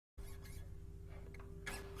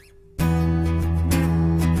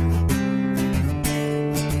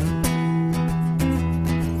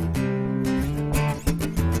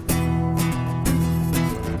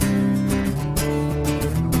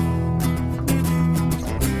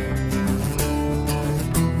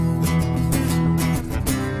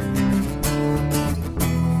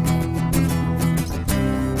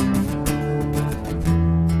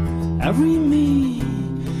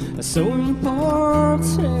so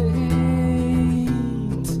important.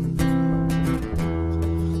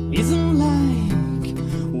 Isn't like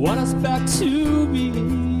what I expect to be.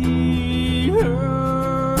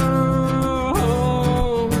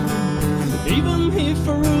 Even if I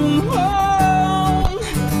run home,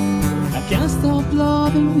 I can't stop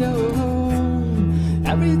loving you.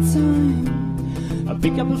 Every time I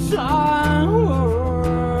pick up a flower,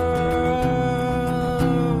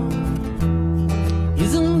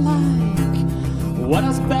 isn't like what I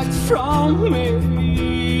expect from me.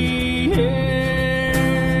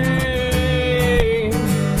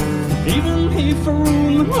 Even if I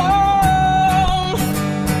run home,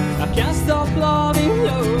 I can't stop loving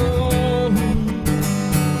you.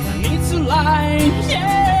 I need to lie,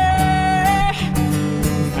 yeah.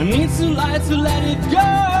 I need to lie to let it go.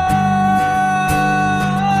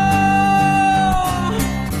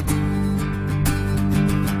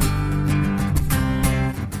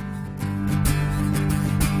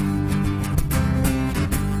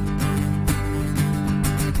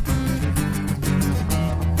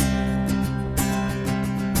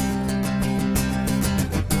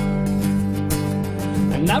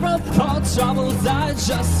 I never thought troubles I'd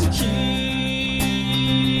just keep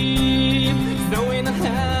snow in a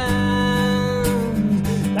hand.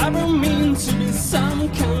 Never mean to be some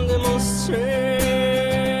can demonstrate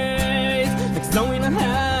like snow in a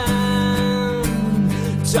hand.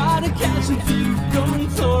 Try to catch and feel going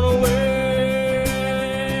thrown away.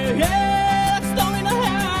 Yeah, like snow in a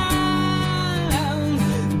hand.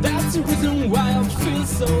 That's the reason why I feel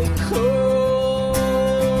so cold.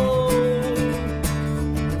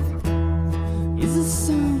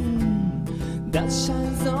 That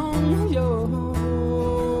shines on you.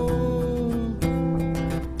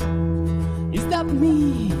 Is that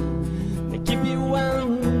me that keep you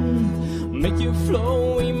warm, make you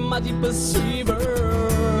flow in my deepest river?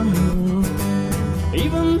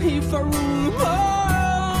 Even if I run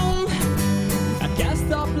home, I can't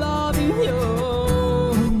stop loving you.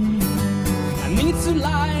 I need to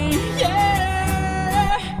lie,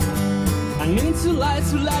 yeah. I need to lie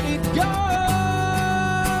to let it go.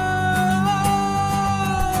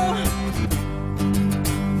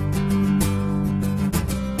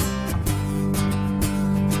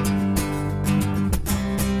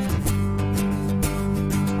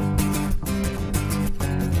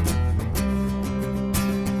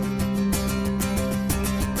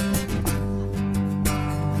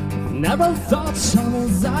 Never thought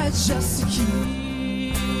troubles I'd just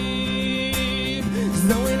keep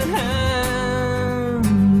snow in hand.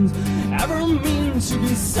 Ever mean to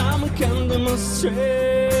be some can demonstrate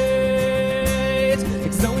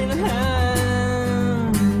like snow in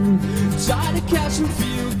hand. Try to catch and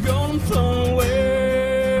feel gone flown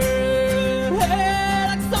away. Hey,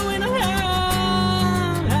 like snow in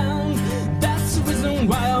hand. That's the reason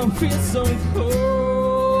why I feel so cold.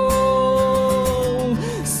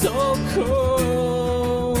 So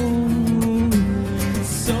cold,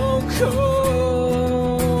 so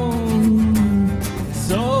cold,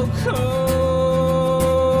 so cold.